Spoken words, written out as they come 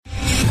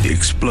The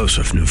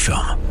explosive new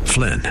film,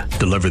 Flynn,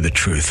 Deliver the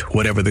Truth,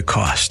 Whatever the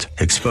Cost,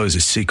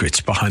 exposes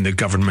secrets behind the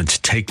government's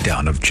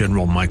takedown of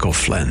General Michael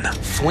Flynn.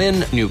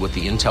 Flynn knew what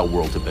the intel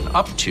world had been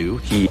up to.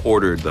 He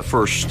ordered the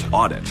first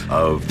audit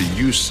of the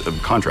use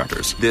of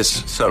contractors.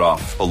 This set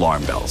off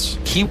alarm bells.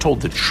 He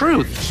told the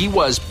truth. He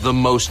was the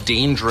most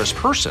dangerous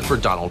person for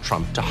Donald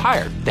Trump to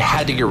hire. They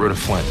had to get rid of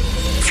Flynn.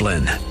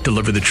 Flynn,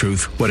 Deliver the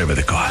Truth, Whatever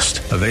the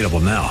Cost. Available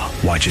now.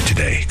 Watch it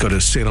today. Go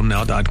to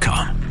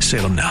salemnow.com.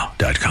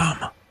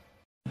 salemnow.com.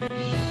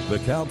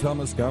 The Cal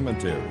Thomas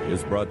Commentary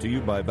is brought to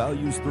you by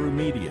Values Through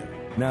Media.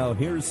 Now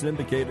here's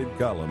syndicated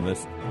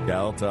columnist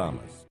Cal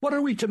Thomas. What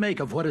are we to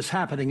make of what is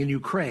happening in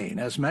Ukraine?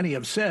 As many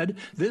have said,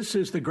 this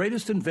is the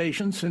greatest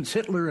invasion since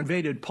Hitler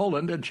invaded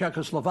Poland and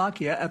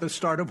Czechoslovakia at the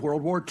start of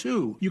World War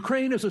II.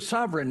 Ukraine is a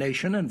sovereign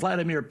nation, and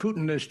Vladimir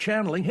Putin is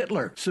channeling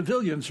Hitler.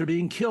 Civilians are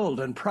being killed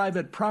and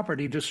private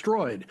property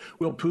destroyed.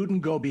 Will Putin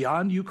go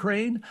beyond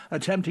Ukraine,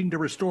 attempting to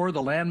restore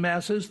the land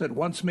masses that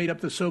once made up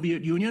the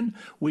Soviet Union?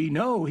 We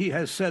know he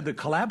has said the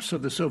collapse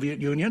of the Soviet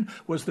Union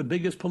was the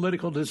biggest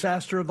political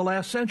disaster of the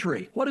last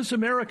century. What is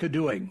America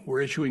doing?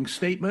 We're issuing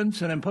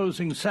statements and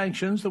imposing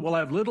sanctions that will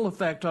have little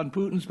effect on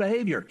Putin's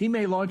behavior. He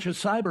may launch a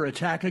cyber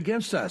attack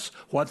against us.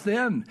 What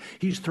then?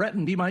 He's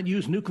threatened he might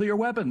use nuclear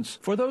weapons.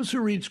 For those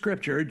who read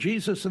Scripture,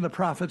 Jesus and the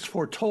prophets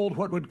foretold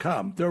what would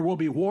come. There will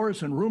be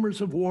wars and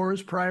rumors of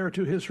wars prior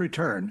to his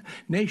return.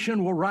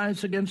 Nation will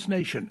rise against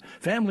nation.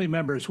 Family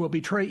members will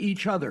betray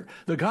each other.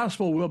 The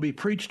gospel will be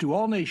preached to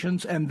all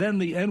nations, and then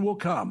the end will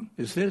come.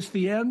 Is this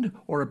the end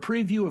or a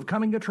preview of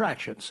coming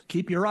attractions?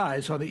 Keep your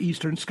eyes on the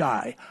eastern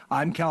sky.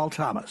 I'm Cal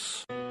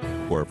Thomas.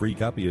 For a free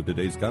copy of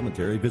today's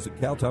commentary, visit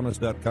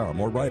calthomas.com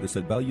or write us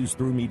at Values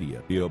Through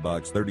Media, P.O.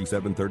 Box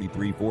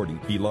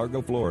 373340, Key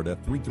Largo, Florida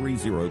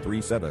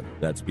 33037.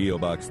 That's P.O.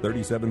 Box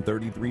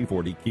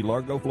 373340, Key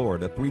Largo,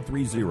 Florida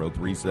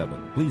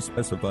 33037. Please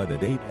specify the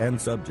date and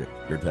subject.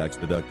 Your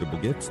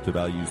tax-deductible gifts to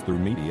Values Through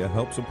Media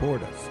help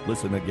support us.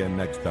 Listen again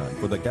next time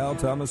for the Cal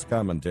Thomas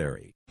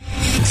Commentary.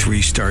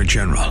 3-star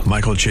General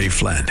Michael J.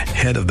 Flynn,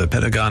 head of the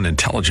Pentagon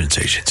Intelligence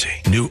Agency,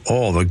 knew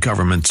all the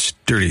government's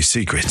dirty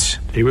secrets.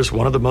 He was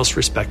one of the most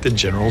respected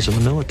generals in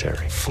the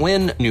military.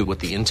 Flynn knew what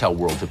the intel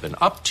world had been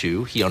up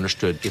to. He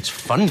understood its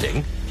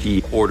funding.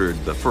 He ordered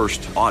the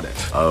first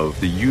audit of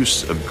the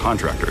use of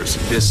contractors.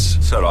 This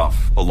set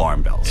off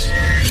alarm bells.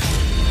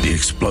 The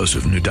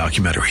explosive new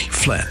documentary,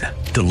 Flynn,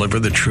 Deliver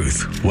the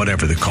Truth,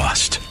 Whatever the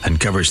Cost,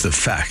 uncovers the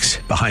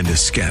facts behind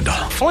this scandal.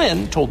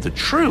 Flynn told the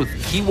truth.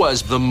 He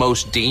was the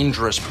most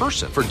dangerous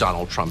person for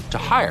Donald Trump to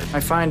hire. I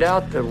find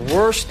out the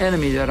worst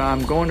enemy that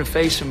I'm going to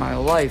face in my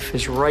life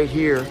is right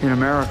here in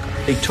America.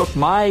 They took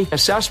my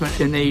assessment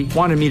and they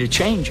wanted me to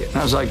change it. And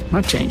I was like, I'm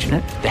not changing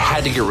it. They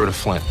had to get rid of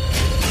Flynn.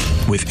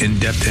 With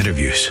in-depth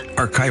interviews,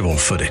 archival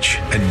footage,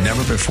 and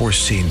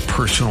never-before-seen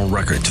personal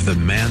records of the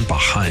man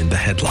behind the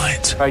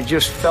headlines. I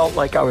just felt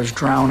like I was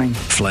drowning.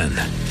 Flynn,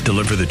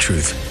 Deliver the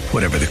Truth,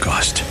 Whatever the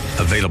Cost.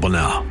 Available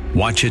now.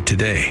 Watch it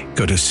today.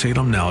 Go to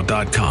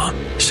salemnow.com.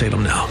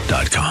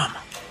 salemnow.com.